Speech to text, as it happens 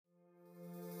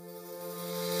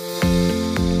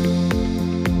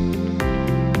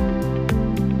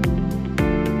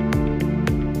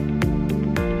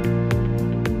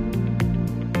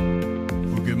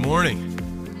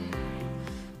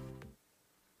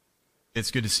It's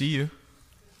good to see you.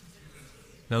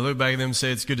 Now look back at them and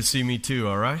say, it's good to see me too,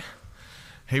 all right?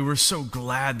 Hey, we're so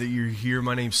glad that you're here.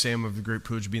 My name's Sam of the Great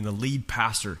Privilege of being the lead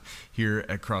pastor here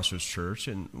at Crossroads Church.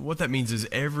 And what that means is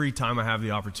every time I have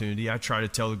the opportunity, I try to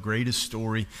tell the greatest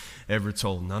story ever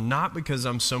told. Now, not because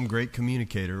I'm some great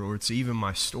communicator or it's even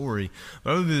my story,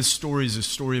 but other than this story is a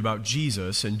story about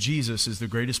Jesus, and Jesus is the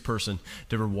greatest person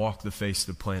to ever walk the face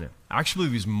of the planet. I actually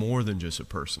believe he's more than just a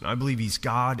person. I believe he's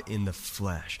God in the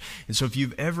flesh. And so if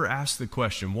you've ever asked the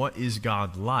question, what is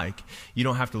God like? You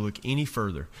don't have to look any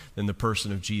further than the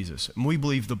person of Jesus. And we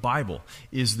believe the Bible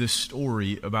is this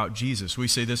story about Jesus. We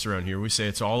say this around here. We say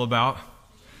it's all about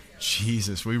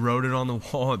Jesus. We wrote it on the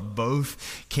wall at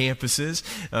both campuses.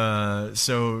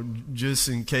 So just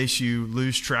in case you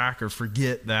lose track or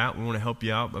forget that, we want to help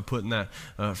you out by putting that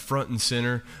front and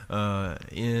center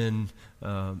in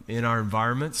our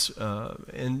environments.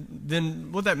 And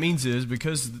then what that means is,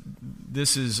 because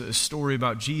this is a story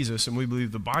about Jesus and we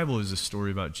believe the Bible is a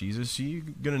story about Jesus, you're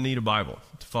going to need a Bible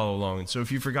to follow along. And so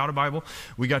if you forgot a Bible,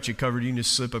 we got you covered. You can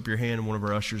just slip up your hand and one of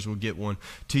our ushers will get one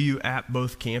to you at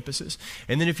both campuses.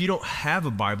 And then if you don't have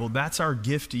a Bible, that's our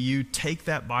gift to you. Take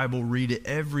that Bible, read it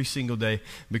every single day,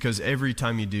 because every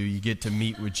time you do, you get to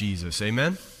meet with Jesus.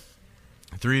 Amen?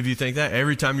 3 of you think that?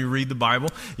 Every time you read the Bible,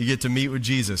 you get to meet with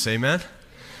Jesus. Amen?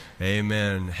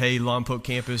 Amen. Hey, Lompoc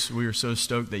Campus, we are so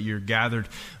stoked that you're gathered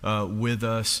with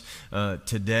us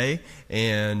today.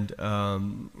 And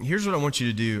here's what I want you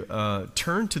to do.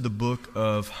 Turn to the book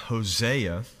of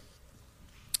Hosea.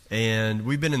 And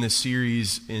we've been in this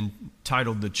series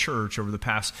entitled The Church over the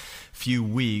past few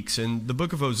weeks. And the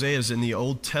book of Hosea is in the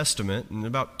Old Testament and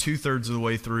about 2/3 of the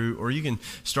way through, or you can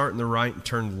start in the right and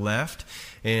turn left.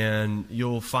 And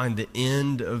you'll find the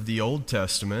end of the Old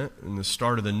Testament and the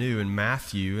start of the New in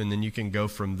Matthew, and then you can go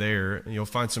from there. And you'll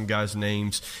find some guys'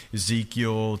 names,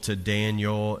 Ezekiel to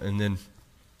Daniel, and then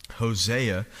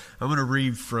Hosea. I'm going to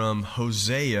read from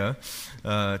Hosea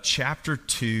chapter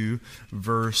 2,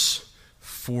 verse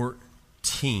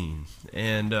 14.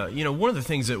 And, one of the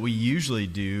things that we usually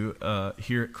do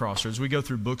here at Crossroads, we go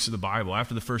through books of the Bible.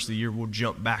 After the first of the year, we'll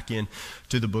jump back in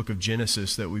to the book of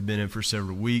Genesis that we've been in for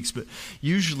several weeks. But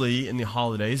usually in the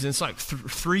holidays, and it's like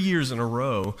 3 years in a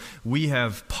row, we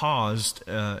have paused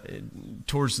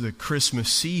towards the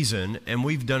Christmas season, and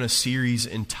we've done a series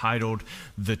entitled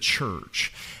The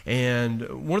Church.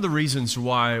 And one of the reasons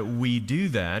why we do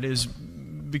that is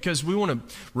because we want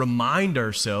to remind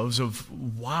ourselves of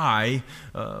why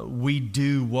we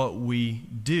do what we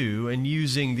do, and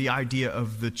using the idea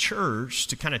of the church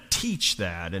to kind of teach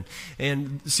that.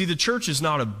 And see, the church is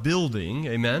not a building,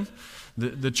 amen?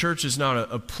 The church is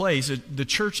not a place. The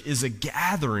church is a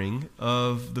gathering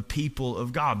of the people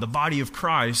of God, the body of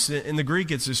Christ. In the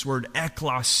Greek, it's this word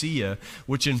ekklesia,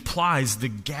 which implies the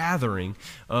gathering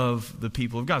of the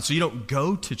people of God. So you don't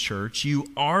go to church. You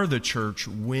are the church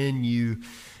when you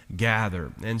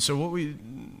gather. And so what we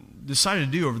decided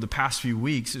to do over the past few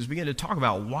weeks is begin to talk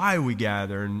about why we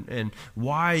gather and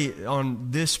why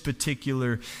on this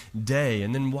particular day,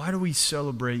 and then why do we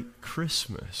celebrate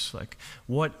Christmas? Like,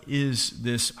 what is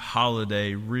this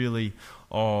holiday really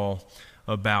all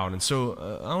about? And so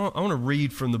I want to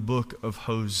read from the book of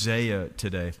Hosea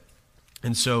today.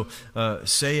 And so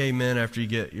say amen after you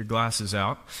get your glasses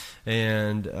out,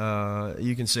 and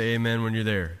you can say amen when you're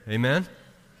there. Amen?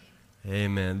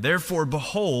 Amen. Therefore,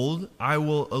 behold, I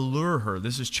will allure her.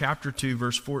 This is chapter 2,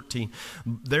 verse 14.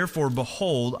 Therefore,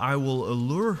 behold, I will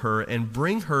allure her and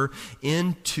bring her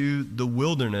into the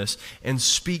wilderness and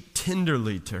speak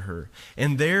tenderly to her.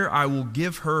 And there I will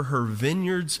give her her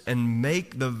vineyards and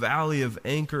make the valley of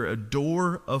Achor a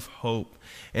door of hope.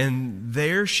 And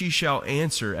there she shall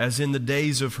answer as in the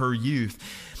days of her youth,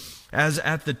 as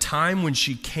at the time when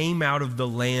she came out of the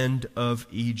land of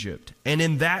Egypt. And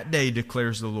in that day,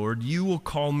 declares the Lord, you will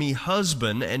call me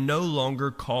husband and no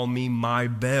longer call me my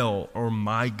Baal or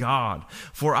my God.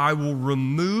 For I will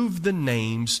remove the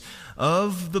names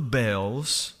of the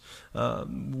Baals,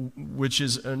 which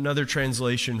is another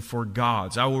translation for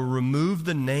gods. I will remove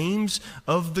the names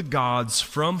of the gods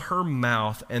from her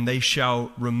mouth, and they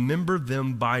shall remember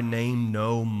them by name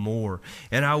no more.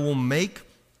 And I will make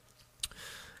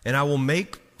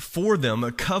for them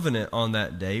a covenant on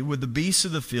that day with the beasts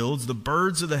of the fields, the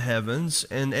birds of the heavens,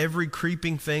 and every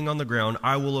creeping thing on the ground.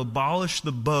 I will abolish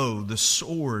the bow, the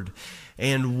sword,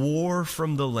 and war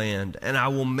from the land, and I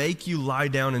will make you lie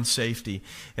down in safety,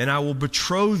 and I will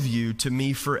betroth you to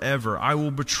me forever. I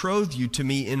will betroth you to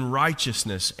me in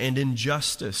righteousness and in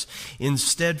justice, in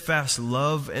steadfast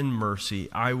love and mercy.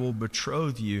 I will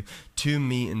betroth you to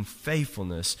me in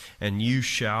faithfulness, and you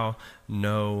shall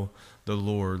know the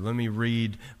Lord. Let me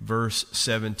read verse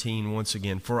 17 once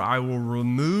again. For I will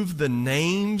remove the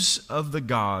names of the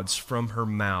gods from her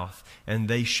mouth, and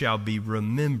they shall be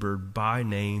remembered by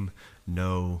name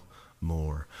no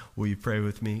more. Will you pray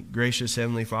with me? Gracious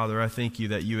Heavenly Father, I thank you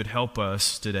that you would help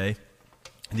us today,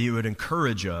 that you would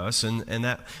encourage us, and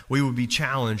that we would be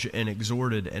challenged and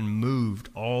exhorted and moved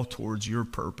all towards your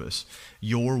purpose,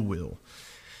 your will.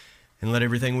 And let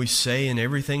everything we say and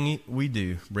everything we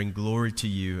do bring glory to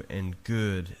you and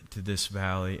good to this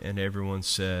valley. And everyone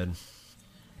said,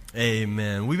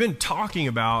 amen. We've been talking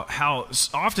about how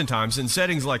oftentimes in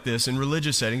settings like this, in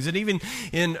religious settings, and even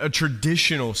in a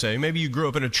traditional setting, maybe you grew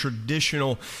up in a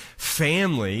traditional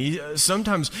family,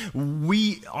 sometimes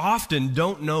we often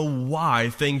don't know why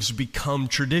things become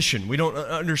tradition. We don't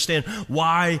understand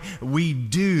why we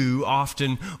do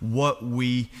often what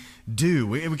we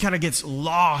do. It kind of gets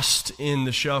lost in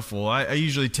the shuffle. I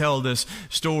usually tell this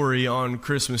story on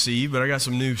Christmas Eve, but I got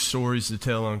some new stories to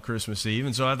tell on Christmas Eve,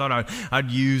 and so I thought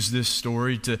I'd use this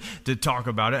story to talk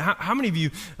about it. How many of you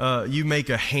you make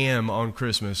a ham on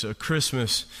Christmas? A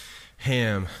Christmas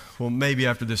ham. Well, maybe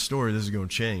after this story, this is going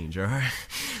to change, all right?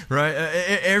 Right?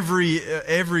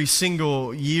 Every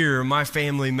single year, my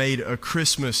family made a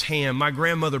Christmas ham. My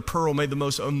grandmother Pearl made the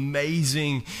most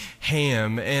amazing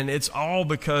ham, and it's all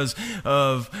because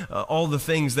of all the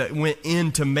things that went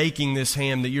into making this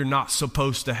ham that you're not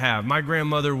supposed to have. My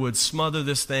grandmother would smother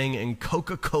this thing in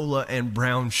Coca-Cola and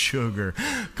brown sugar.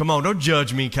 Come on, don't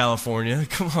judge me, California.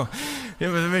 Come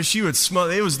on. She would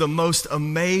smother. It was the most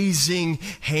amazing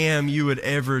ham you would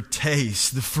ever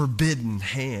taste, the forbidden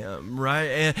ham,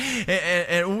 right?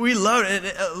 And we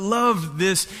loved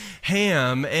this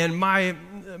ham, and my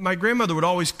grandmother would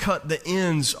always cut the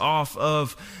ends off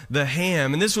of the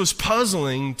ham, and this was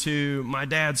puzzling to my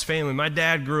dad's family. My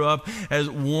dad grew up as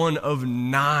one of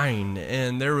 9,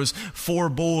 and there was 4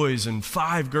 boys and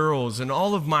 5 girls, and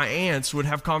all of my aunts would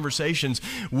have conversations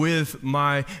with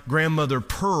my grandmother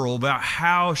Pearl about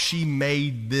how she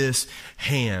made this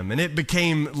ham, and it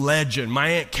became legend. My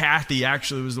Aunt Kathy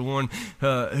actually was the one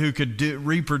who could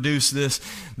reproduce this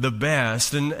the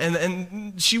best,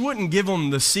 and she wouldn't give them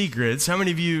the secrets. How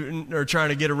many of you are trying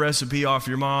to get a recipe off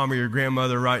your mom or your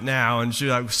grandmother right now, and she's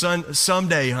like,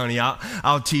 someday, honey,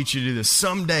 I'll teach you to do this.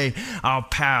 Someday I'll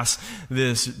pass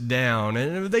this down.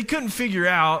 And they couldn't figure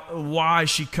out why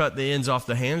she cut the ends off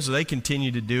the ham, so they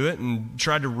continued to do it and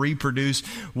tried to reproduce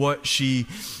what she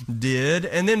did.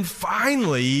 And then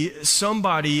finally,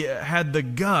 somebody had the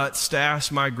guts to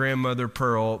ask my grandmother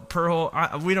Pearl,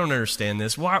 we don't understand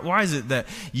this. Why is it that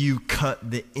you cut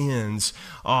the ends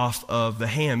off of the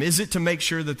ham? Is it to make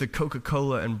sure that the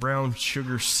Coca-Cola and brown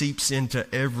sugar seeps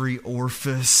into every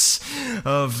orifice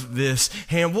of this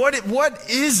ham? What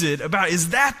is it about? Is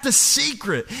that the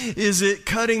secret? Is it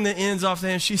cutting the ends off the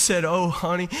ham? She said, oh,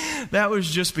 honey, that was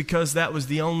just because that was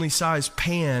the only size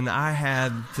pan I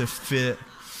had to fit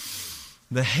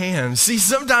the ham. See,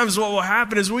 sometimes what will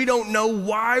happen is we don't know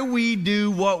why we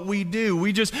do what we do.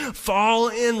 We just fall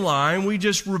in line. We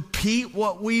just repeat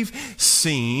what we've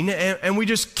seen, and we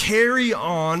just carry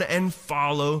on and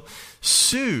follow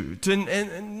suit.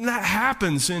 And that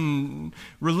happens in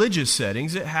religious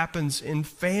settings. It happens in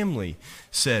family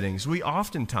settings. We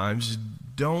oftentimes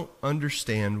don't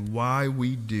understand why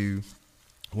we do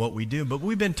what we do. But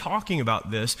we've been talking about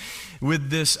this with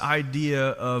this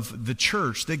idea of the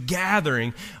church, the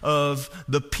gathering of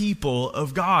the people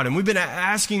of God. And we've been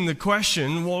asking the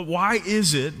question, well, why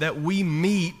is it that we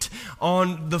meet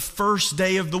on the first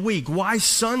day of the week? Why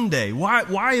Sunday?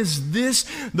 Why is this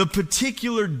the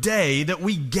particular day that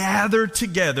we gather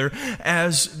together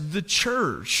as the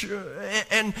church?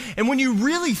 And when you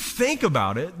really think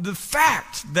about it, the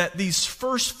fact that these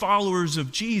first followers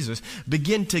of Jesus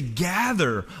begin to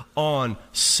gather on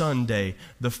Sunday,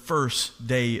 the first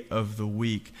day of the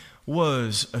week,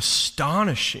 was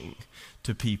astonishing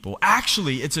to people.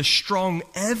 Actually, it's a strong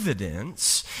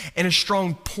evidence and a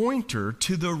strong pointer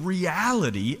to the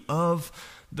reality of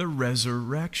the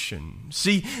resurrection.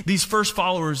 See, these first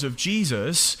followers of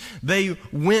Jesus, they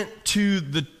went to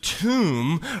the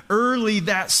tomb early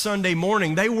that Sunday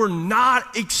morning. They were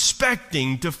not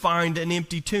expecting to find an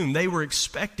empty tomb. They were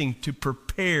expecting to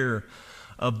prepare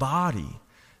a body.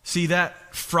 See,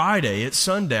 that Friday at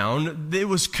sundown, it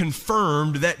was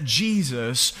confirmed that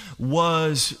Jesus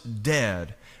was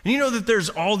dead. And you know that there's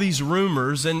all these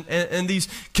rumors and these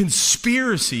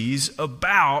conspiracies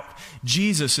about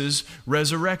Jesus'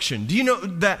 resurrection. Do you know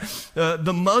that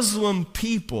the Muslim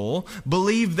people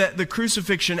believe that the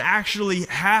crucifixion actually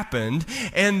happened,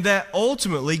 and that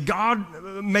ultimately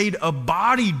God made a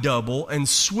body double and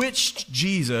switched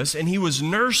Jesus, and he was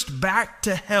nursed back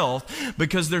to health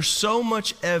because there's so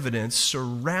much evidence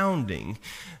surrounding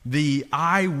the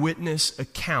eyewitness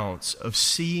accounts of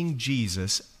seeing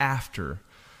Jesus after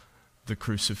the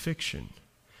crucifixion.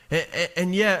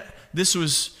 And yet, this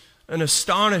was an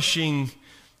astonishing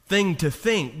thing to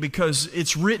think, because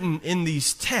it's written in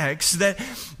these texts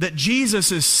that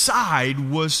Jesus'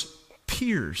 side was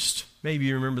pierced. Maybe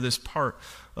you remember this part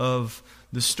of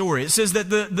the story. It says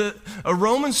that a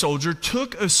Roman soldier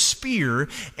took a spear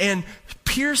and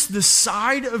pierced the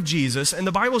side of Jesus, and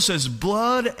the Bible says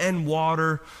blood and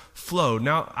water flowed.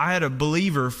 Now, I had a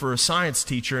believer for a science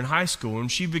teacher in high school,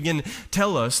 and she began to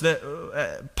tell us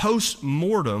that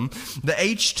post-mortem, the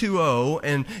H2O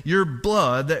and your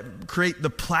blood that create the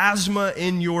plasma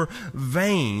in your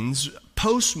veins,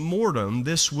 post-mortem,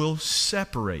 this will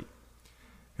separate.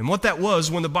 And what that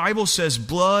was, when the Bible says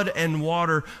blood and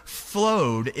water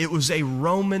flowed, it was a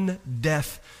Roman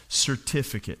death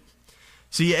certificate.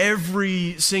 See,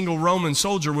 every single Roman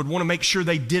soldier would want to make sure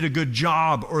they did a good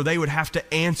job, or they would have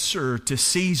to answer to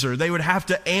Caesar. They would have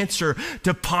to answer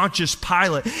to Pontius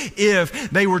Pilate if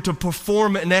they were to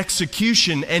perform an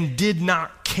execution and did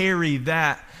not carry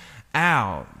that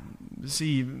out.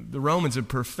 See, the Romans had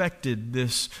perfected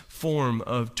this form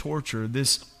of torture,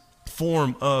 this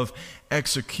form of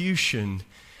execution.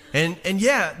 And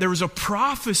yeah, there was a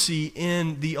prophecy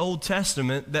in the Old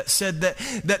Testament that said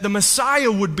that the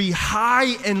Messiah would be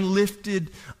high and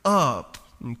lifted up,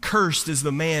 and cursed is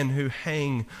the man who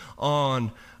hang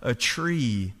on a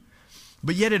tree.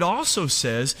 But yet it also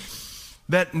says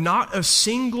that not a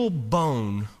single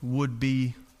bone would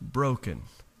be broken.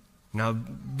 Now,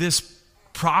 this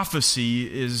prophecy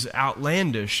is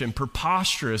outlandish and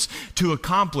preposterous to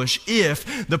accomplish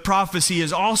if the prophecy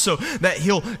is also that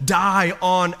he'll die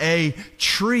on a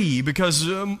tree, because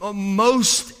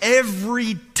most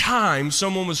every time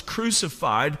someone was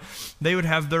crucified, they would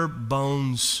have their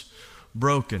bones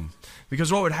broken.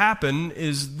 Because what would happen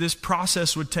is this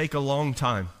process would take a long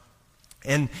time.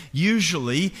 And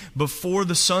usually before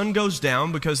the sun goes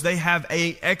down, because they have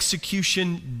an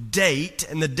execution date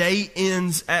and the day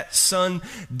ends at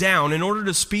sundown, in order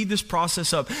to speed this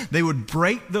process up, they would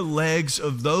break the legs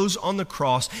of those on the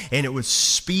cross, and it would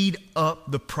speed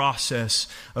up the process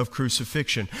of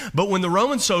crucifixion. But when the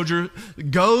Roman soldier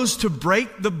goes to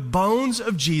break the bones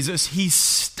of Jesus, he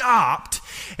stopped,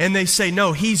 and they say,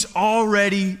 no, he's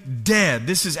already dead.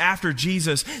 This is after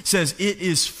Jesus says it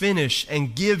is finished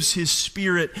and gives his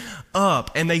spirit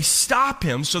up. And they stop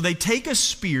him, so they take a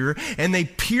spear and they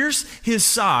pierce his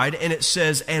side, and it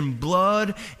says, and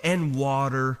blood and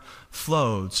water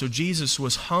flowed. So Jesus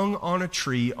was hung on a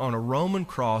tree on a Roman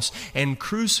cross and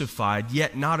crucified,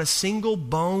 yet not a single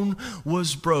bone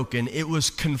was broken. It was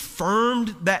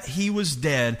confirmed that he was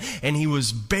dead, and he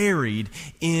was buried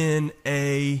in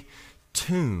a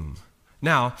tomb.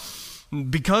 Now,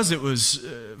 because it was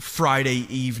Friday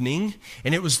evening,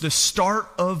 and it was the start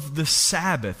of the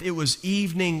Sabbath, it was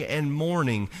evening and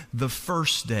morning the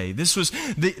first day. This was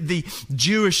the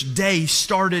Jewish day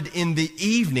started in the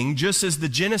evening, just as the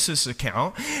Genesis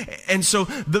account. And so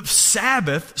the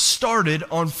Sabbath started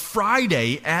on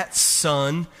Friday at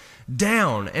sundown.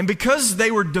 And because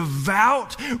they were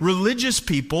devout religious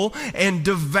people and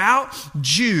devout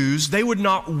Jews, they would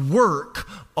not work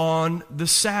on the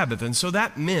Sabbath. And so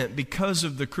that meant, because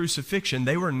of the crucifixion,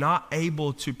 they were not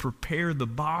able to prepare the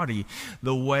body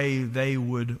the way they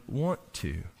would want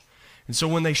to. And so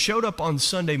when they showed up on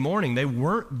Sunday morning, they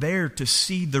weren't there to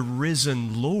see the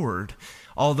risen Lord,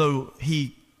 although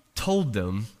he told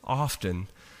them often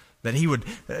that he would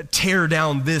tear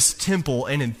down this temple,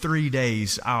 and in 3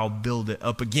 days I'll build it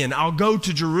up again. I'll go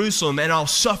to Jerusalem and I'll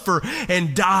suffer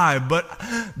and die, but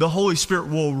the Holy Spirit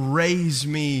will raise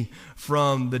me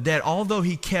from the dead. Although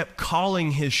he kept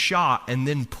calling his shot and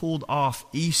then pulled off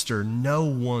Easter, no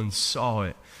one saw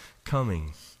it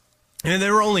coming. And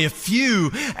there were only a few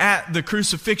at the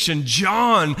crucifixion.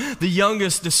 John, the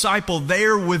youngest disciple,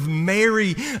 there with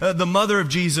Mary, the mother of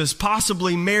Jesus,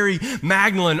 possibly Mary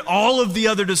Magdalene. All of the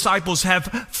other disciples have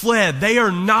fled. They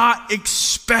are not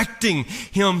expecting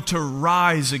him to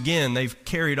rise again. They've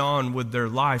carried on with their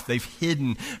life. They've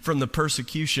hidden from the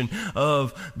persecution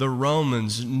of the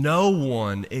Romans. No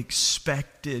one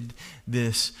expected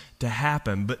this to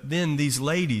happen. But then these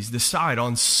ladies decide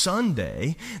on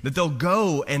Sunday that they'll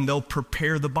go and they'll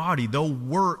prepare the body. They'll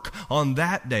work on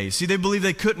that day. See, they believed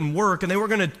they couldn't work, and they were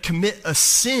going to commit a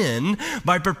sin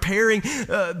by preparing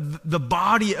the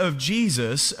body of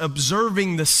Jesus,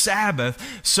 observing the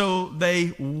Sabbath. So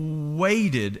they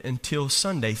waited until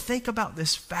Sunday. Think about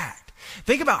this fact.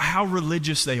 Think about how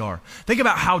religious they are. Think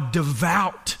about how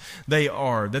devout they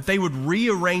are, that they would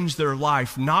rearrange their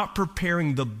life, not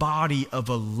preparing the body of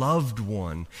a loved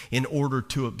one in order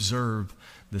to observe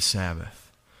the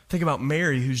Sabbath. Think about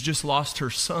Mary, who's just lost her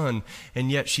son, and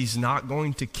yet she's not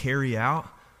going to carry out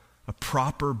a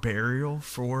proper burial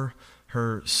for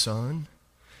her son.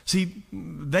 See,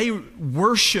 they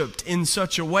worshiped in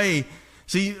such a way.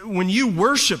 See, when you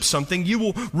worship something, you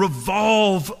will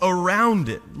revolve around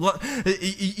it.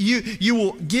 You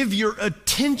will give your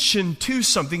attention to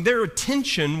something. Their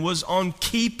attention was on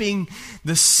keeping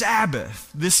the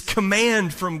Sabbath, this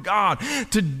command from God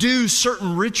to do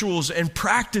certain rituals and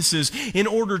practices in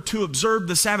order to observe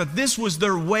the Sabbath. This was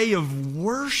their way of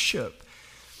worship.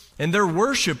 And their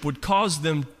worship would cause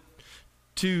them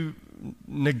to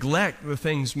neglect the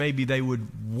things maybe they would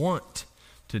want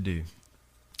to do.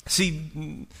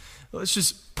 See, let's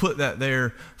just put that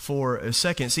there for a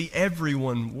second. See,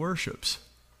 everyone worships.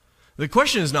 The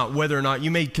question is not whether or not you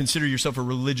may consider yourself a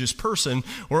religious person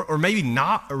or maybe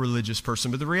not a religious person,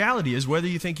 but the reality is whether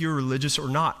you think you're religious or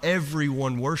not,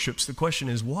 everyone worships. The question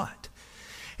is what?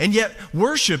 And yet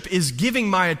worship is giving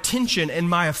my attention and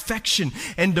my affection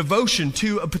and devotion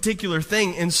to a particular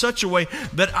thing in such a way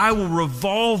that I will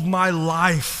revolve my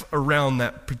life around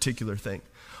that particular thing.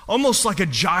 Almost like a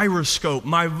gyroscope,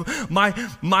 my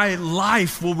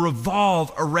life will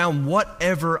revolve around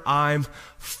whatever I'm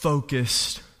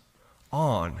focused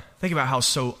on. Think about how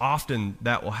so often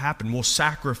that will happen. We'll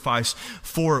sacrifice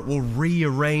for it. We'll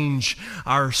rearrange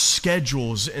our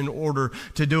schedules in order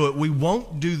to do it. We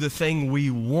won't do the thing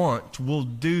we want. We'll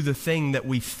do the thing that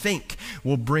we think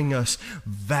will bring us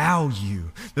value.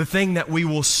 The thing that we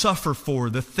will suffer for.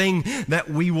 The thing that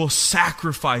we will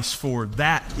sacrifice for.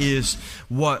 That is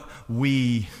what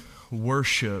we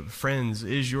worship. Friends,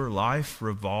 is your life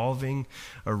revolving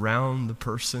around the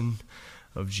person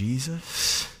of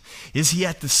Jesus? Is he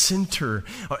at the center?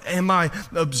 Am I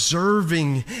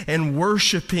observing and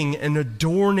worshiping and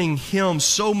adorning him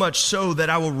so much so that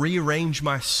I will rearrange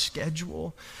my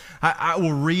schedule? I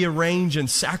will rearrange and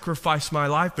sacrifice my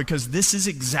life, because this is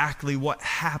exactly what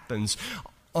happens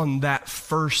on that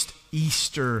first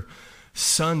Easter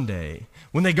Sunday.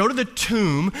 When they go to the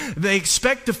tomb, they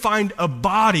expect to find a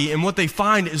body, and what they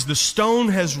find is the stone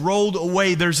has rolled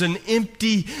away. There's an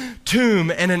empty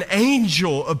tomb, and an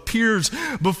angel appears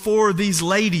before these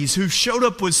ladies who showed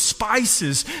up with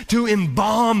spices to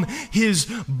embalm his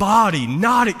body,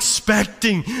 not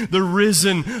expecting the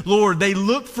risen Lord. They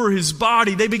look for his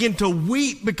body. They begin to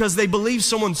weep because they believe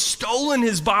someone's stolen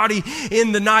his body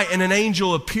in the night, and an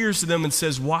angel appears to them and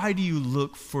says, "Why do you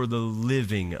look for the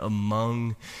living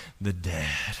among the dead?"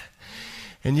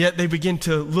 And yet they begin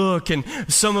to look, and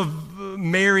some of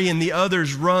Mary and the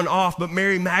others run off, but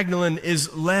Mary Magdalene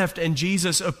is left, and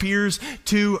Jesus appears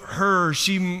to her.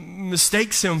 She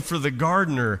mistakes him for the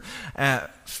gardener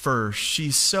at first.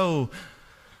 She's so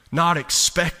not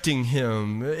expecting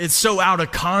him. It's so out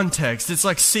of context. It's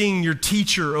like seeing your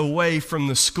teacher away from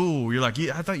the school. You're like,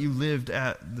 I thought you lived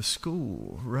at the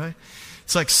school, right?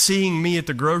 It's like seeing me at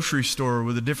the grocery store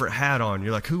with a different hat on.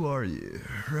 You're like, who are you,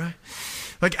 right?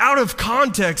 Like, out of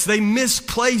context, they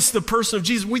misplace the person of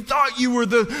Jesus. We thought you were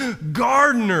the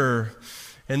gardener.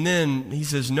 And then he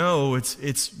says, no,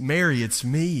 it's Mary, it's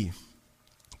me.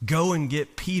 Go and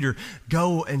get Peter.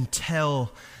 Go and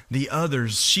tell the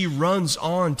others. She runs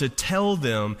on to tell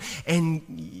them. And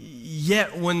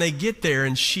yet when they get there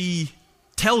and she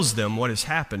tells them what has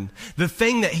happened, the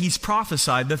thing that he's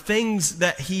prophesied, the things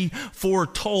that he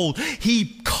foretold,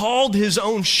 he called his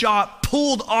own shot,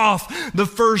 pulled off the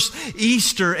first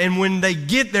Easter, and when they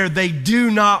get there, they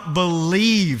do not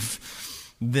believe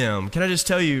them. Can I just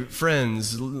tell you,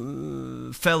 friends,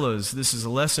 fellas, this is a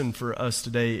lesson for us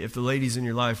today. If the ladies in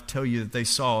your life tell you that they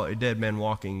saw a dead man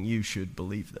walking, you should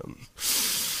believe them,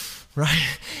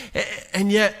 right?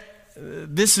 And yet,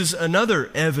 this is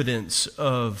another evidence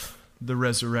of the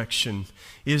resurrection,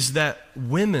 is that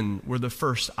women were the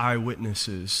first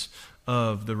eyewitnesses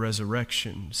of the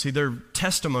resurrection. See, their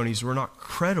testimonies were not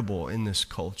credible in this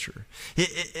culture.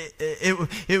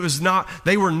 It was not,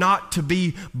 they were not to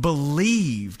be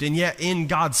believed, and yet in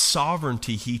God's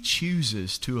sovereignty, he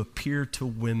chooses to appear to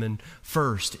women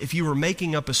first. If you were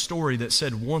making up a story that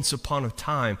said once upon a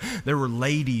time there were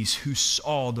ladies who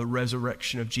saw the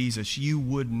resurrection of Jesus, you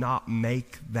would not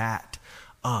make that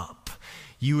up.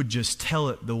 You would just tell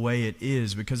it the way it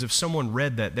is, because if someone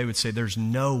read that, they would say there's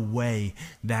no way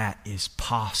that is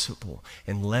possible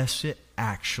unless it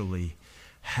actually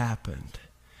happened.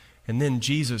 And then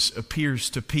Jesus appears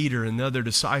to Peter and the other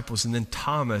disciples, and then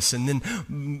Thomas. And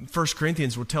then 1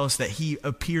 Corinthians will tell us that he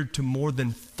appeared to more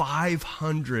than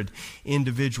 500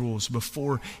 individuals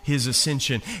before his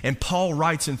ascension. And Paul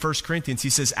writes in 1 Corinthians, he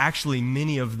says, actually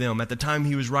many of them at the time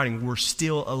he was writing were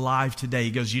still alive today.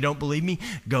 He goes, you don't believe me?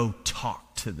 Go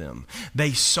talk to them.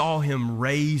 They saw him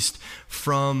raised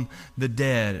from the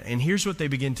dead. And here's what they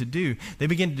begin to do. They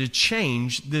begin to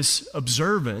change this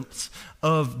observance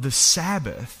of the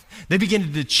Sabbath. They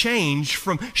begin to change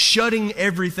from shutting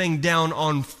everything down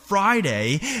on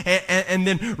Friday and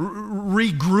then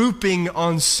regrouping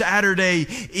on Saturday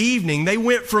evening. They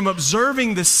went from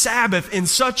observing the Sabbath in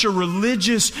such a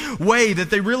religious way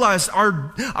that they realized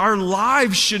our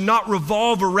lives should not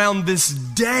revolve around this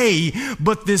day,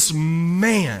 but this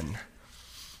man.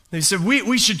 They said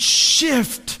we should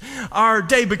shift our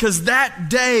day because that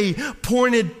day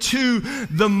pointed to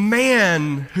the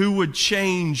man who would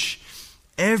change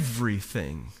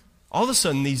everything. All of a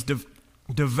sudden, these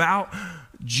devout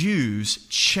Jews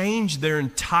changed their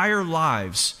entire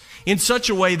lives in such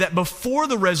a way that before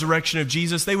the resurrection of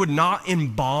Jesus, they would not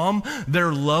embalm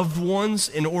their loved ones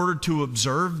in order to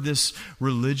observe this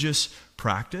religious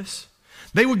practice.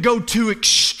 They would go to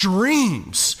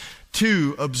extremes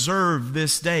to observe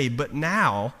this day. But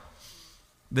now,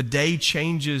 the day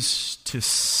changes to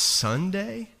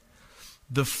Sunday,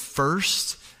 the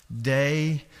first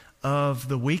day of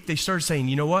the week. They started saying,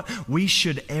 you know what? We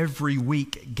should every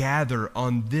week gather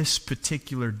on this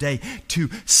particular day to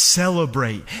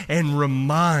celebrate and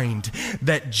remind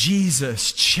that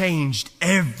Jesus changed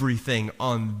everything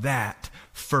on that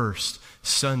first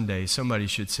Sunday. Somebody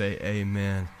should say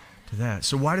amen to that.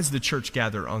 So why does the church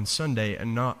gather on Sunday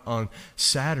and not on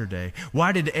Saturday?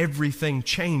 Why did everything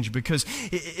change? Because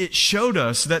it showed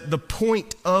us that the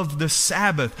point of the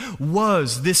Sabbath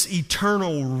was this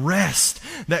eternal rest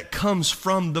that comes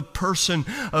from the person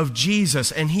of Jesus.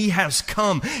 And he has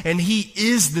come and he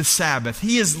is the Sabbath.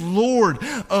 He is Lord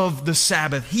of the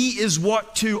Sabbath. He is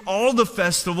what to all the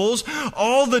festivals,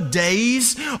 all the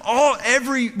days,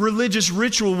 every religious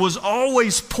ritual was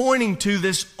always pointing to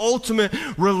this ultimate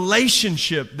relationship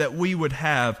that we would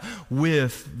have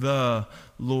with the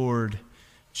Lord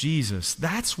Jesus.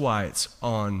 That's why it's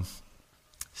on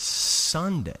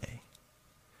Sunday.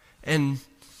 And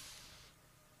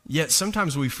yet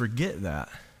sometimes we forget that.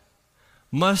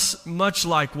 Much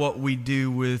like what we do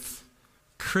with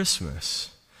Christmas.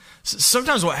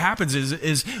 Sometimes what happens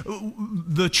is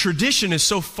the tradition is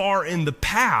so far in the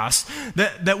past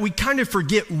that we kind of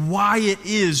forget why it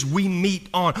is we meet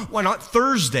on. Why not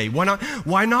Thursday?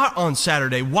 Why not on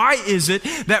Saturday? Why is it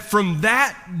that from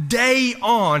that day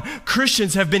on,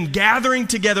 Christians have been gathering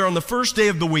together on the first day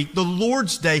of the week, the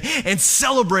Lord's Day, and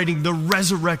celebrating the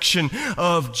resurrection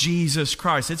of Jesus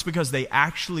Christ? It's because they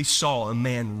actually saw a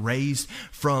man raised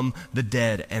from the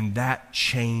dead, and that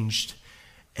changed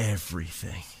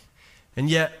everything. And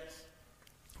yet,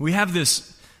 we have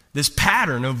this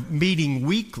pattern of meeting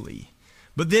weekly.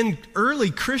 But then early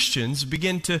Christians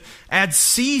begin to add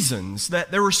seasons,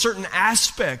 that there were certain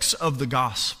aspects of the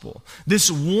gospel, this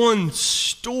one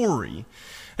story.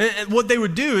 And what they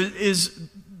would do is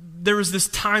there was this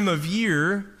time of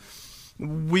year,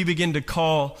 we begin to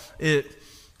call it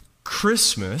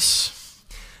Christmas.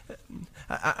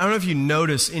 I don't know if you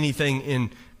notice anything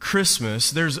in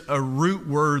Christmas. There's a root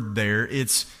word there.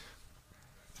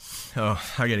 I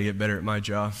got to get better at my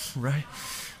job, right?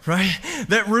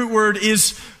 That root word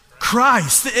is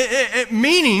Christ,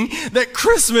 meaning that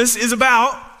Christmas is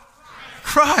about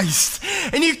Christ.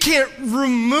 And you can't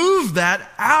remove that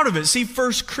out of it. See,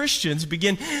 first Christians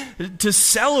begin to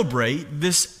celebrate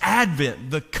this Advent,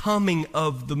 the coming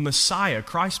of the Messiah.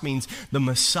 Christ means the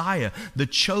Messiah, the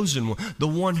chosen one, the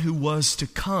one who was to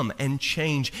come and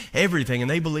change everything. And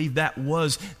they believed that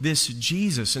was this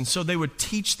Jesus. And so they would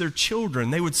teach their children,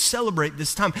 they would celebrate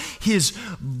this time, his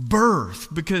birth,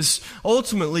 because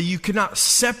ultimately you cannot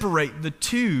separate the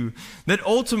two, that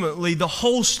ultimately the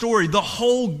whole story, the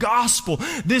whole gospel,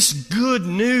 this good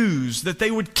news that they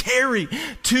would carry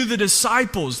to the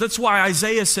disciples. That's why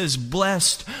Isaiah says,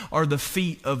 blessed are the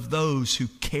feet of those who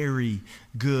carry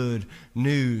good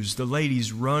news. The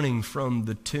ladies running from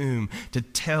the tomb to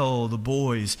tell the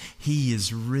boys, he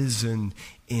is risen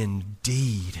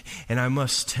indeed. And I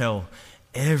must tell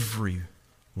everyone.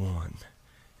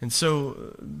 And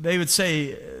so they would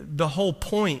say the whole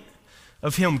point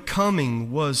of him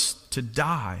coming was to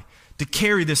die, to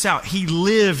carry this out. He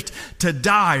lived to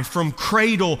die from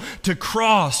cradle to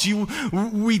cross.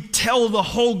 We tell the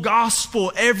whole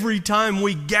gospel every time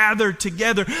we gather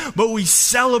together, but we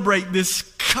celebrate this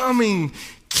coming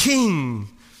King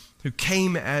who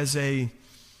came as a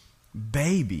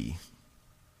baby.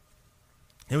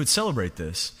 They would celebrate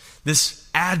this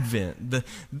Advent,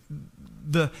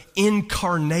 the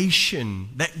incarnation,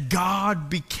 that God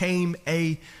became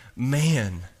a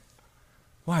man.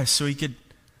 Why? So he could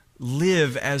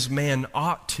live as man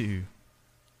ought to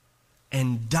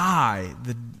and die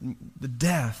the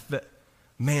death that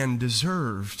man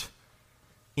deserved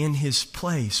in his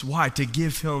place. Why? To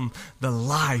give him the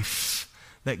life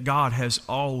that God has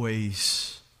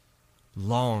always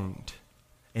longed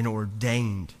and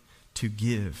ordained to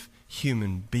give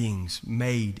human beings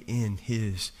made in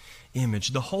his image.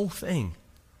 The whole thing,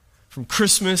 from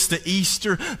Christmas to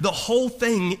Easter, the whole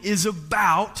thing is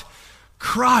about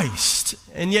Christ.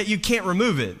 And yet you can't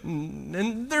remove it.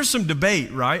 And there's some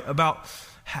debate, right, about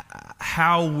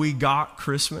how we got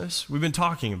Christmas. We've been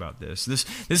talking about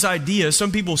this idea.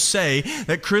 Some people say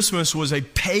that Christmas was a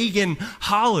pagan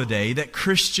holiday that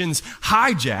Christians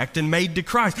hijacked and made to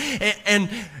Christ. And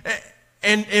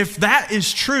if that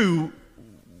is true,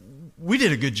 we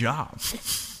did a good job.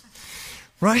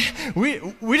 Right?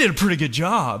 We did a pretty good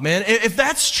job, man. If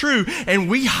that's true, and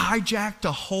we hijacked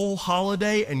a whole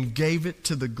holiday and gave it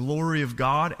to the glory of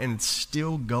God, and it's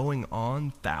still going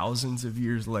on thousands of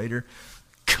years later,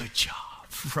 good job,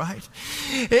 right?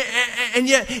 And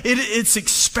yet it's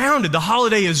expounded. The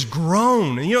holiday has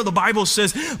grown. And the Bible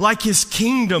says, like his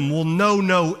kingdom will know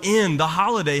no end. The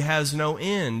holiday has no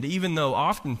end, even though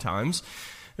oftentimes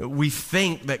we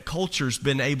think that culture's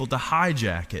been able to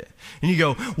hijack it. And you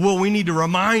go, well, we need to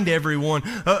remind everyone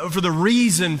for the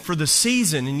reason for the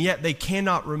season, and yet they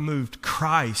cannot remove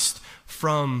Christ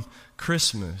from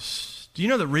Christmas. Do you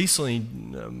know that recently,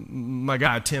 my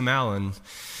guy Tim Allen,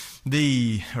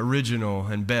 the original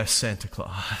and best Santa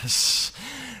Claus,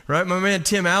 right? My man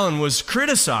Tim Allen was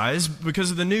criticized because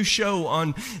of the new show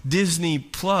on Disney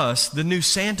Plus, the new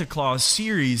Santa Claus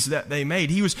series that they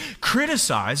made. He was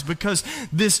criticized because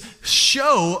this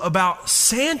show about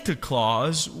Santa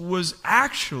Claus was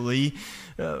actually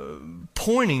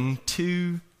pointing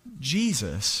to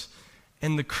Jesus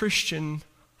and the Christian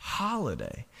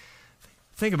holiday.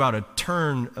 Think about a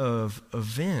turn of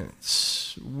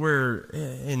events where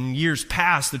in years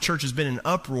past the church has been in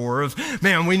uproar of,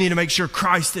 man, we need to make sure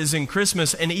Christ is in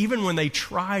Christmas. And even when they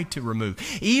try to remove,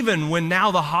 even when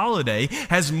now the holiday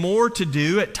has more to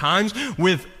do at times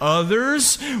with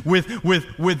others, with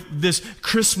this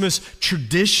Christmas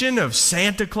tradition of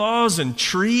Santa Claus and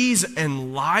trees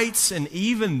and lights, and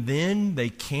even then they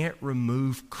can't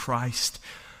remove Christ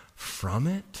from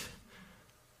it.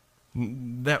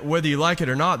 That whether you like it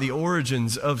or not, the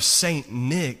origins of Saint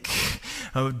Nick,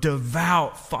 a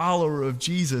devout follower of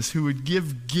Jesus who would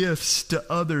give gifts to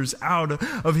others out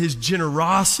of his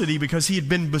generosity because he had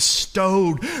been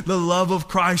bestowed the love of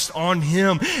Christ on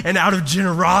him, and out of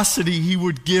generosity he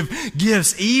would give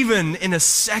gifts. Even in a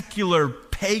secular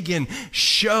pagan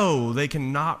show, they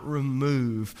cannot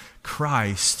remove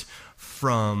Christ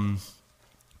from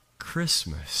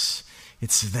Christmas.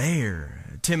 It's there.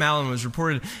 Tim Allen was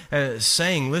reported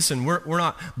saying, listen, we're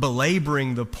not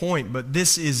belaboring the point, but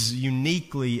this is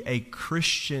uniquely a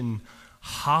Christian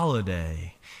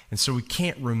holiday. And so we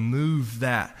can't remove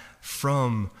that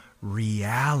from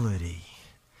reality.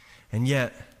 And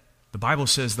yet, the Bible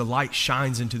says the light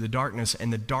shines into the darkness,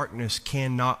 and the darkness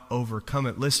cannot overcome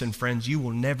it. Listen, friends, you will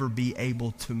never be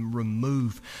able to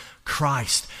remove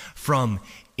Christ from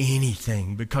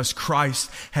anything, because Christ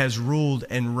has ruled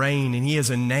and reigned, and he has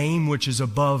a name which is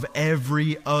above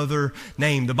every other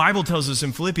name. The Bible tells us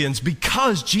in Philippians,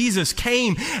 because Jesus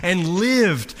came and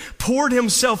lived, poured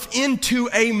himself into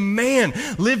a man,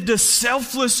 lived a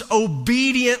selfless,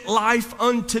 obedient life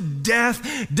unto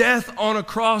death on a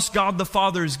cross, God the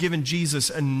Father has given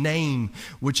Jesus a name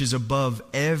which is above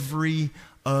every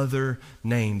other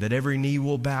name, that every knee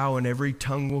will bow and every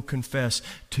tongue will confess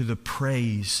to the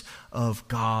praise of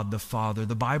God the Father.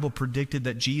 The Bible predicted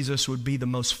that Jesus would be the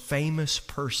most famous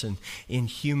person in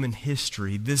human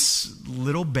history. This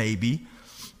little baby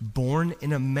born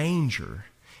in a manger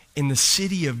in the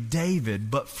city of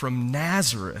David, but from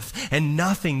Nazareth, and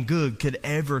nothing good could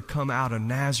ever come out of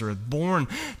Nazareth. Born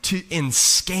in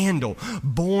scandal,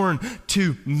 born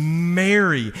to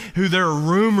Mary, who there are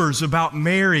rumors about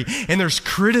Mary, and there's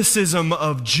criticism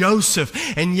of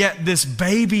Joseph, and yet this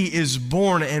baby is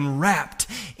born and wrapped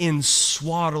in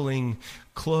swaddling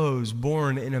clothes,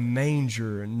 born in a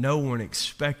manger, and no one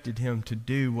expected him to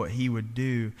do what he would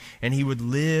do, and he would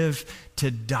live to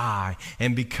die.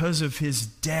 And because of his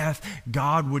death,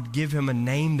 God would give him a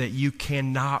name that you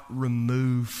cannot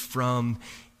remove from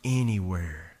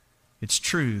anywhere. It's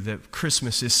true that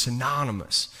Christmas is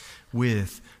synonymous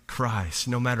with Christ,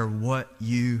 no matter what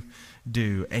you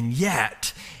do. And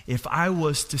yet, if I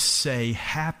was to say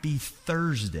Happy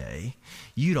Thursday,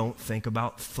 you don't think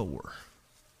about Thor.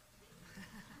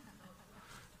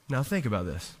 Now think about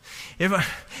this.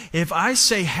 If I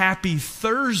say Happy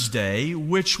Thursday,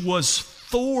 which was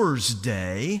Thor's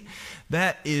day,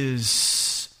 that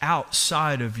is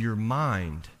outside of your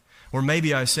mind. Or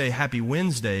maybe I say Happy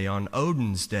Wednesday on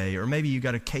Odin's day, or maybe you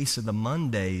got a case of the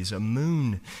Mondays, a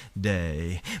moon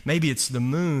day. Maybe it's the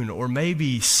moon, or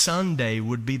maybe Sunday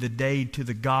would be the day to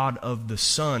the God of the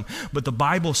sun. But the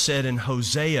Bible said in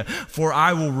Hosea, "For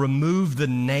I will remove the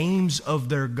names of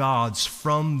their gods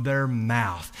from their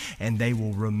mouth, and they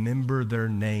will remember their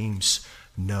names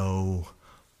no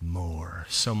more."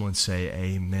 Someone say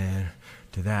amen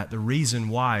to that. The reason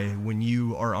why when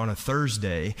you are on a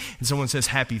Thursday and someone says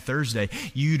Happy Thursday,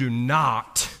 you do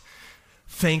not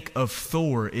think of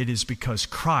Thor. It is because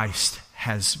Christ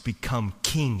has become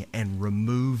king and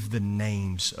removed the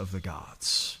names of the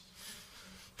gods.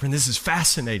 Friend, this is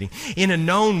fascinating. In a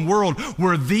known world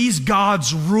where these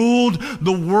gods ruled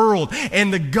the world,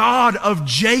 and the God of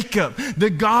Jacob, the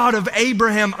God of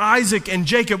Abraham, Isaac, and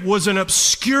Jacob was an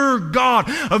obscure God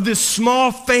of this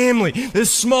small family,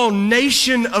 this small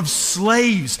nation of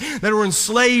slaves that were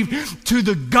enslaved to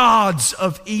the gods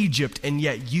of Egypt, and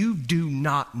yet you do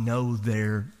not know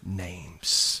their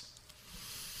names.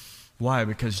 Why?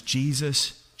 Because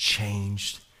Jesus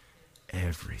changed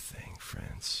everything,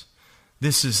 friends.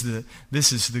 This is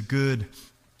the good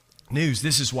news.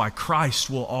 This is why Christ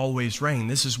will always reign.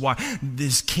 This is why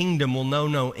this kingdom will know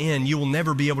no end. You will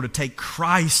never be able to take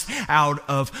Christ out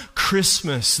of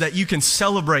Christmas, that you can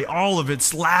celebrate all of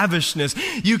its lavishness.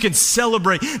 You can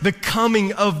celebrate the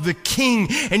coming of the King,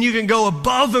 and you can go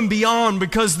above and beyond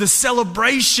because the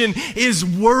celebration is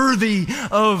worthy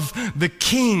of the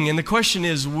King. And the question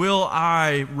is, will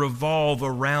I revolve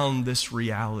around this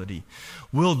reality?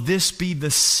 Will this be the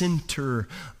center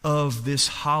of this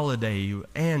holiday?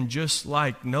 And just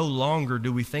like no longer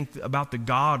do we think about the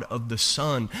God of the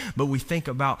sun, but we think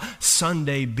about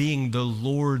Sunday being the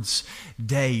Lord's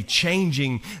day,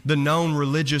 changing the known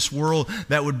religious world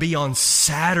that would be on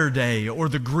Saturday, or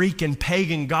the Greek and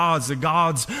pagan gods, the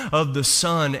gods of the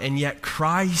sun, and yet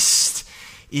Christ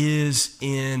is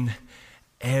in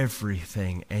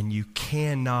everything, and you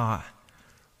cannot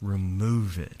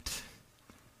remove it.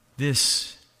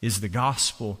 This is the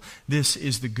gospel. This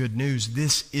is the good news.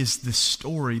 This is the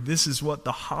story. This is what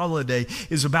the holiday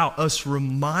is about, us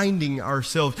reminding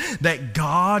ourselves that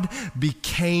God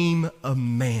became a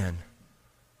man.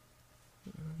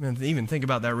 Man, even think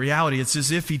about that reality. It's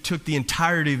as if he took the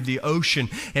entirety of the ocean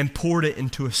and poured it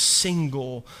into a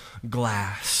single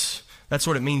glass. That's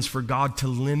what it means for God to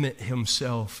limit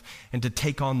himself and to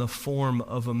take on the form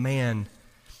of a man,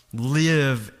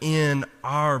 live in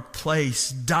our place,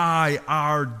 die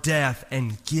our death,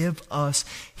 and give us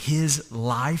his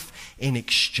life in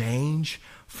exchange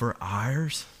for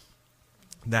ours.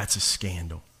 That's a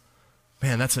scandal.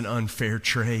 Man, that's an unfair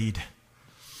trade.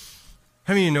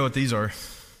 How many of you know what these are?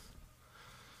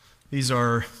 These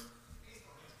are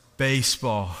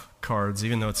baseball cards,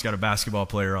 even though it's got a basketball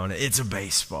player on it. It's a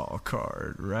baseball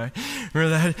card, right?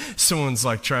 Remember that? Someone's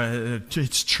like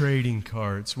it's trading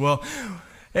cards. Well,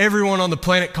 everyone on the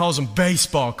planet calls them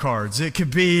baseball cards. It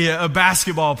could be a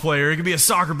basketball player, it could be a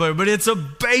soccer player, but it's a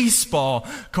baseball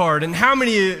card. And how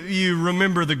many of you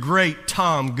remember the great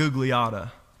Tom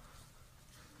Gugliotta?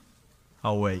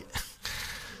 I'll wait.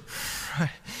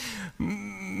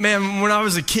 Man, when I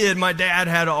was a kid, my dad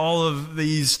had all of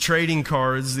these trading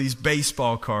cards, these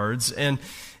baseball cards, and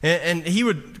he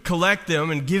would collect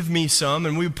them and give me some,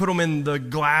 and we would put them in the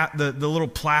little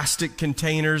plastic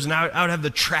containers, and I would have the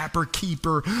Trapper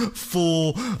Keeper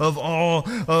full of all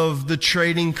of the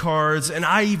trading cards, and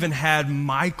I even had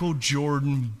Michael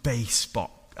Jordan basketball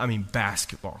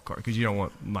card, because you don't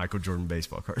want Michael Jordan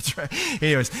baseball cards, right?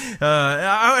 Anyways,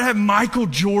 I would have Michael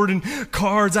Jordan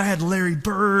cards. I had Larry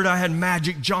Bird. I had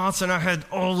Magic Johnson. I had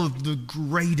all of the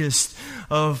greatest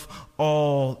of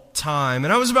all time.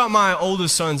 And I was about my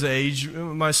oldest son's age.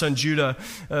 My son Judah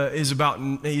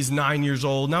he's 9 years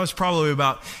old, and I was probably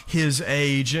about his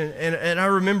age. And I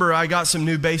remember I got some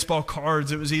new baseball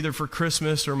cards. It was either for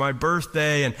Christmas or my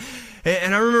birthday,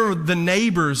 and I remember the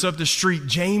neighbors up the street,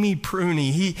 Jamie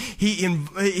Pruney,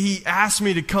 he asked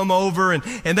me to come over, and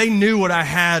they knew what I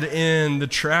had in the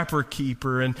Trapper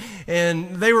Keeper, and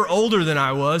they were older than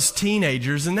I was,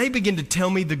 teenagers, and they began to tell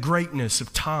me the greatness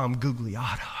of Tom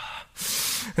Gugliotta.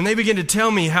 And they began to tell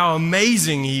me how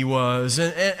amazing he was.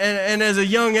 And as a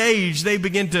young age, they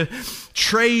began to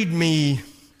trade me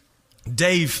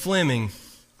Dave Fleming.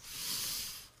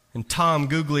 And Tom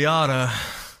Gugliotta,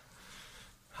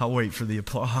 I'll wait for the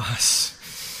applause.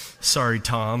 Sorry,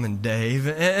 Tom and Dave.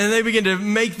 And they begin to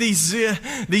make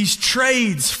these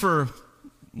trades for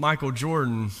Michael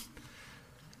Jordan,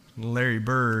 Larry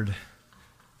Bird,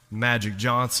 Magic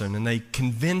Johnson. And they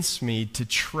convinced me to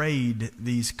trade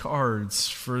these cards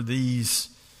for these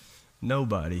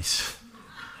nobodies.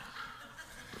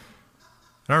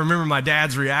 And I remember my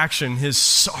dad's reaction, his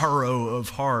sorrow of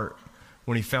heart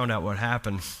when he found out what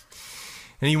happened.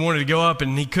 And he wanted to go up,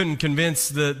 and he couldn't convince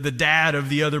the dad of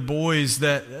the other boys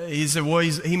that he said, well,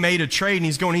 he made a trade, and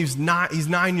he's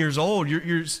 9 years old.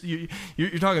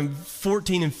 You're talking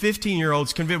 14 and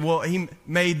 15-year-olds convinced. Well, he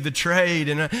made the trade,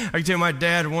 and I can tell you, my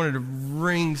dad wanted to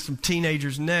wring some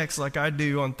teenagers' necks like I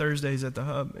do on Thursdays at the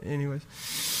Hub. Anyways,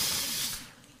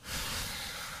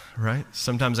 right?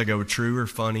 Sometimes I go with true or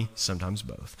funny, sometimes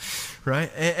both,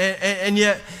 right? And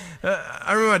yet,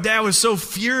 I remember my dad was so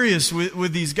furious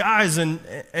with these guys, and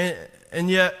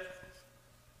yet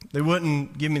they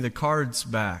wouldn't give me the cards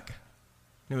back.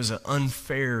 It was an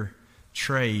unfair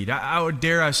trade. I would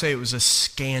dare I say it was a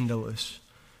scandalous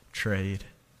trade.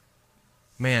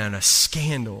 Man, a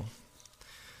scandal.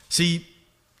 See,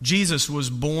 Jesus was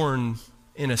born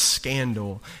in a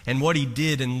scandal, and what he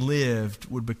did and lived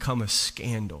would become a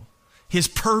scandal. His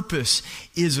purpose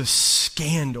is a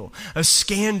scandal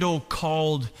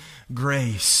called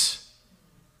grace.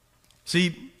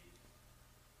 See,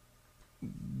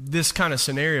 this kind of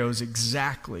scenario is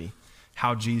exactly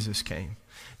how Jesus came.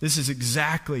 This is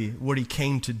exactly what he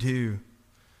came to do.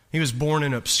 He was born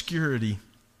in obscurity,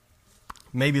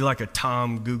 maybe like a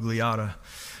Tom Gugliotta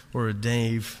or a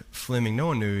Dave Fleming. No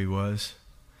one knew who he was.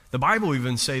 The Bible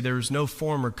even say there was no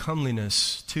form or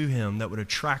comeliness to him that would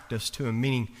attract us to him,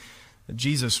 meaning that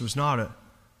Jesus was not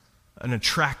an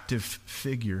attractive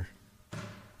figure.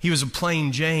 He was a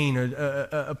plain Jane,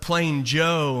 a plain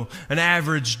Joe, an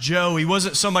average Joe. He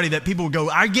wasn't somebody that people would go,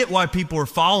 I get why people are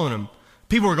following him.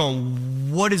 People were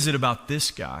going, what is it about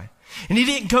this guy? And he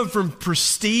didn't come from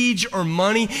prestige or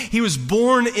money. He was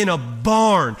born in a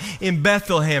barn in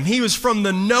Bethlehem. He was from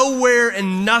the nowhere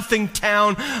and nothing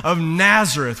town of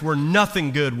Nazareth, where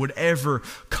nothing good would ever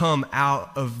come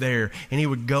out of there. And he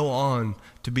would go on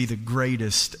to be the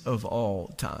greatest of all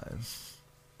time.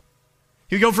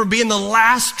 He would go from being the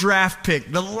last draft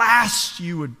pick, the last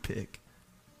you would pick.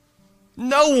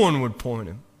 No one would point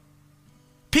him.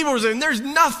 People were saying, there's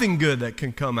nothing good that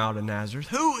can come out of Nazareth.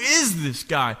 Who is this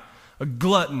guy? A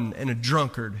glutton and a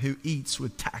drunkard who eats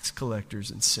with tax collectors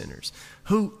and sinners.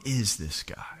 Who is this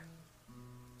guy?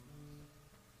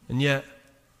 And yet,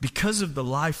 because of the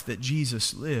life that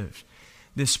Jesus lived,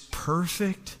 this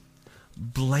perfect,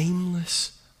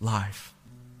 blameless life,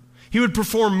 he would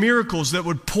perform miracles that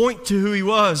would point to who he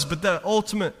was, but the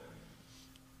ultimate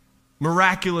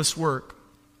miraculous work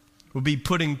would be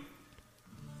putting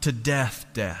to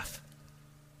death,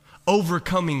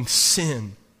 overcoming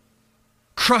sin,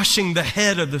 crushing the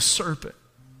head of the serpent,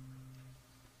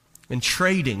 and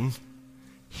trading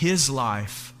his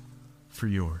life for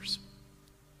yours.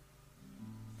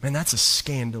 Man, that's a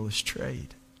scandalous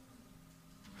trade.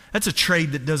 That's a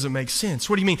trade that doesn't make sense.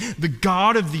 What do you mean? The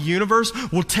God of the universe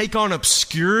will take on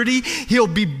obscurity. He'll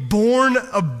be born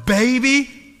a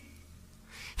baby.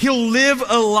 He'll live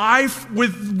a life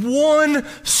with one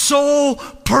sole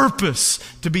purpose,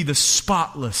 to be the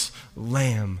spotless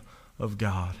Lamb of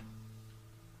God.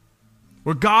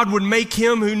 Where God would make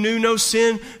him who knew no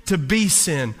sin to be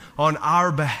sin on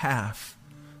our behalf,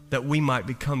 that we might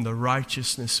become the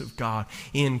righteousness of God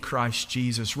in Christ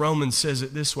Jesus. Romans says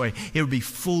it this way: it would be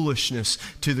foolishness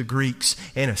to the Greeks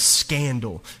and a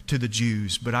scandal to the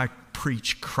Jews, but I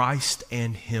preach Christ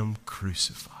and him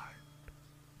crucified.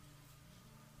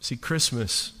 See,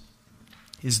 Christmas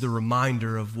is the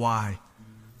reminder of why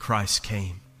Christ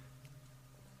came.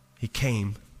 He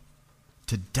came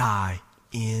to die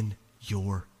in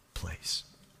your place.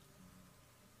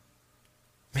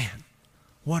 Man,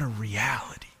 what a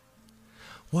reality.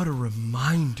 What a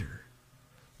reminder.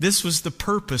 This was the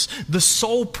purpose, the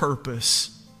sole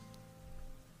purpose.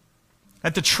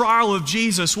 At the trial of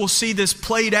Jesus, we'll see this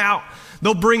played out.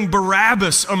 They'll bring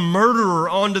Barabbas, a murderer,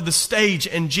 onto the stage,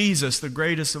 and Jesus, the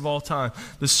greatest of all time,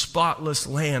 the spotless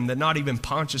lamb that not even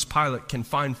Pontius Pilate can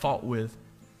find fault with.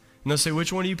 And they'll say,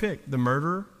 which one do you pick? The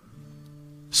murderer?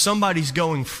 Somebody's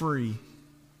going free.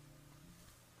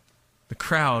 The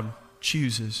crowd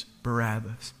chooses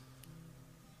Barabbas.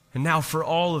 And now for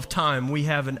all of time, we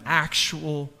have an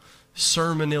actual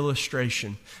sermon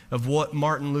illustration of what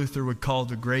Martin Luther would call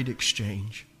the great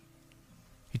exchange.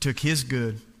 He took his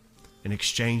good and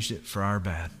exchanged it for our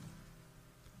bad.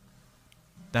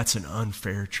 That's an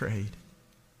unfair trade.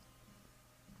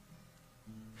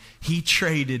 He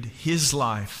traded his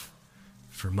life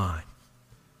for mine.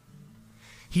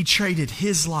 He traded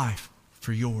his life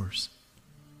for yours.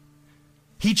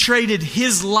 He traded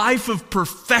his life of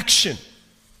perfection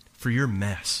for your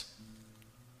mess,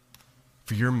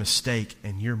 for your mistake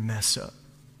and your mess up,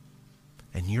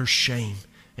 and your shame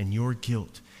and your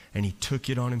guilt. And he took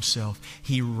it on himself.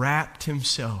 He wrapped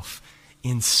himself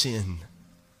in sin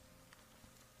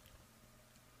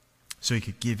so he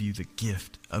could give you the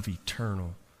gift of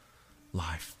eternal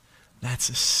life. That's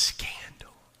a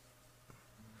scandal.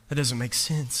 That doesn't make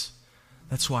sense.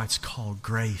 That's why it's called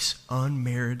grace.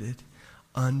 Unmerited,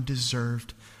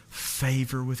 undeserved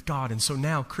favor with God. And so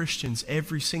now Christians,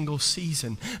 every single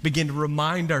season, begin to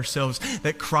remind ourselves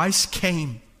that Christ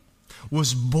came,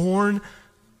 was born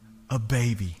a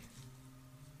baby.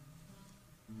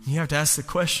 You have to ask the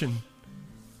question,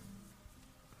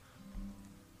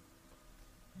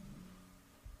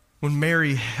 when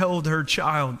Mary held her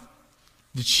child,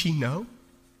 did she know?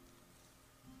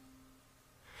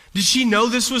 Did she know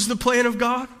this was the plan of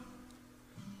God?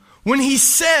 When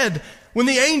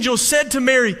the angel said to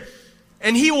Mary,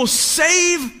 and he will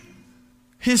save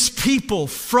his people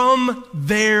from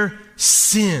their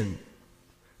sin.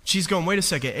 She's going, wait a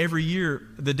second, every year,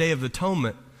 the Day of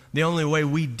Atonement, the only way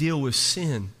we deal with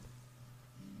sin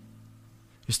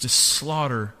is to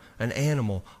slaughter an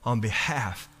animal on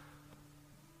behalf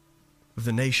of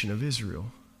the nation of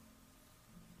Israel.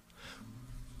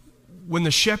 When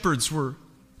the shepherds were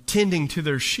tending to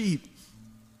their sheep,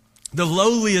 the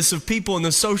lowliest of people in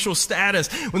the social status,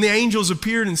 when the angels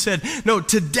appeared and said, no,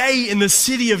 today in the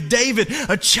city of David,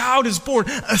 a child is born,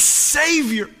 a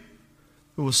Savior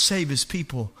who will save his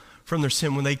people from their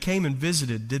sin. When they came and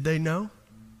visited, did they know?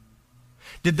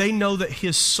 Did they know that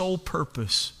his sole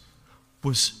purpose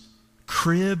was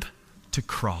crib to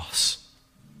cross?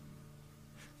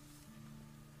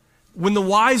 When the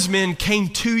wise men came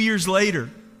 2 years later,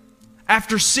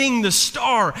 after seeing the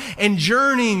star and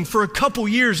journeying for a couple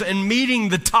years and meeting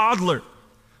the toddler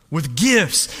with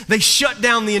gifts, they shut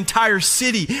down the entire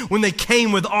city when they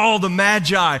came with all the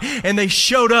magi and they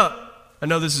showed up. I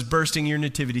know this is bursting your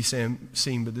nativity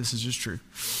scene, but this is just true.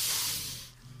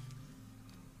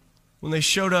 When they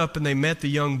showed up and they met the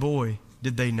young boy,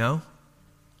 did they know?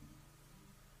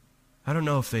 I don't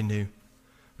know if they knew.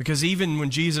 Because even when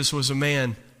Jesus was a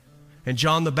man, and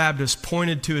John the Baptist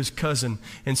pointed to his cousin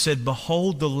and said,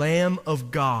 behold the Lamb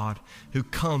of God who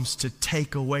comes to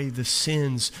take away the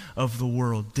sins of the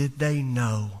world. Did they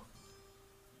know?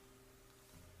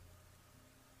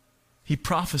 He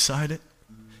prophesied it.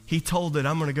 He told that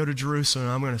I'm going to go to Jerusalem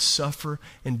and I'm going to suffer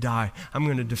and die. I'm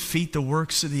going to defeat the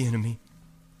works of the enemy.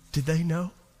 Did they know?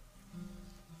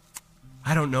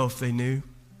 I don't know if they knew,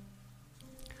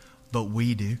 but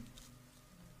we do.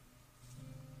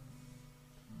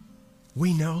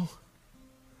 We know.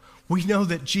 We know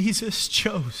that Jesus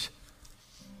chose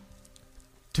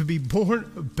to be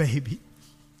born a baby,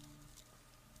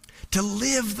 to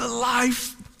live the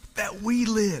life that we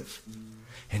live,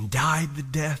 and died the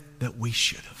death that we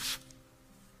should have.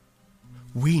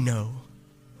 We know.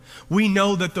 We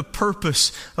know that the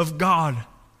purpose of God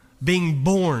being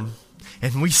born,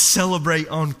 and we celebrate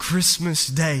on Christmas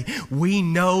Day, we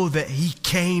know that He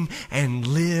came and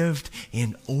lived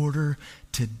in order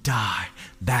to die.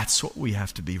 That's what we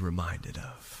have to be reminded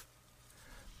of.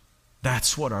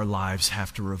 That's what our lives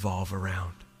have to revolve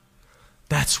around.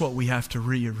 That's what we have to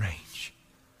rearrange,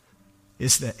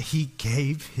 is that He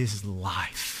gave His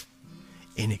life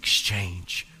in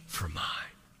exchange for mine.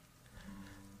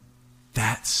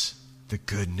 That's the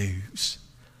good news.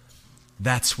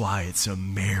 That's why it's a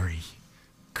Merry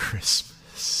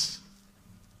Christmas.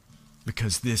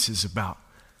 Because this is about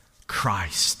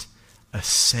Christ, a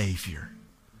Savior,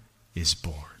 is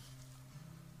born.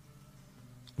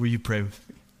 Will you pray with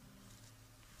me?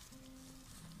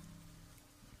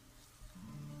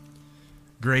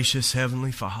 Gracious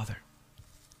Heavenly Father,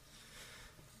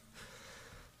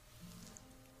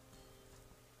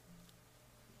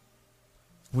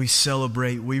 we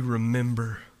celebrate, we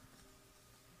remember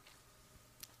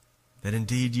that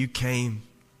indeed you came,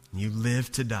 you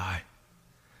lived to die,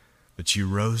 but you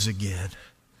rose again,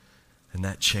 and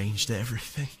that changed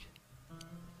everything.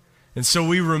 And so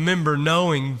we remember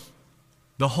knowing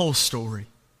the whole story,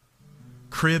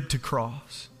 crib to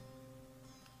cross.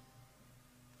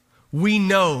 We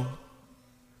know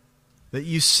that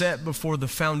you set before the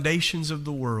foundations of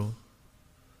the world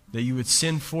that you would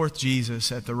send forth Jesus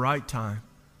at the right time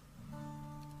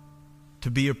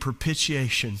to be a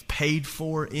propitiation paid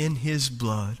for in His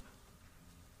blood,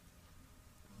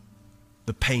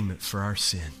 the payment for our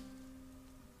sin.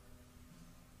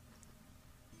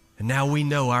 And now we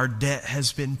know our debt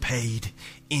has been paid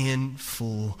in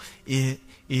full. It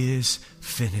is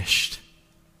finished.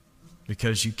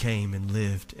 Because you came and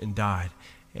lived and died,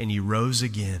 and you rose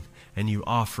again, and you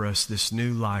offer us this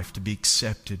new life to be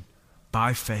accepted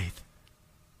by faith.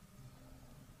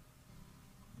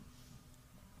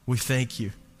 We thank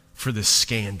you for this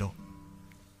scandal.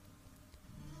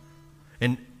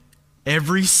 And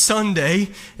every Sunday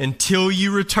until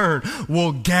you return,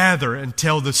 we'll gather and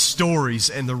tell the stories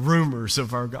and the rumors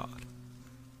of our God.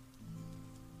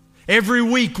 Every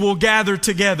week we'll gather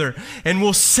together and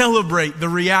we'll celebrate the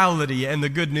reality and the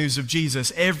good news of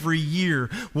Jesus. Every year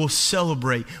we'll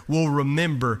celebrate, we'll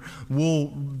remember, we'll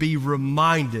be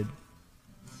reminded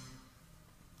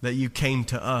that you came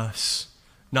to us,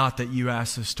 not that you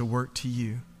asked us to work to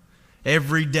you.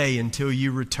 Every day until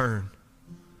you return,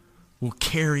 we'll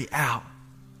carry out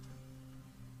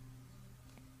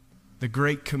the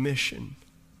Great Commission.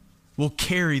 We'll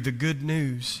carry the good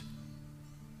news,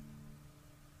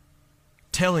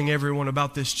 telling everyone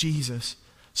about this Jesus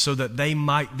so that they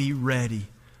might be ready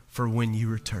for when you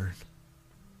return.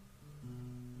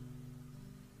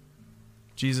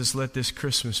 Jesus, let this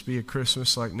Christmas be a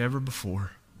Christmas like never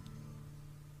before.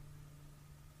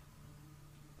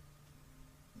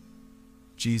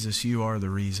 Jesus, you are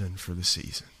the reason for the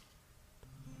season.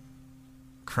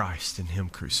 Christ and Him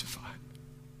crucified.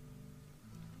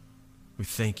 We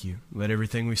thank you. Let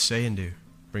everything we say and do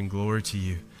bring glory to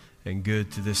you and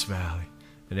good to this valley.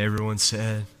 And everyone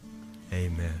said,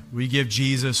 amen. We give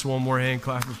Jesus one more hand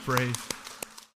clap of praise.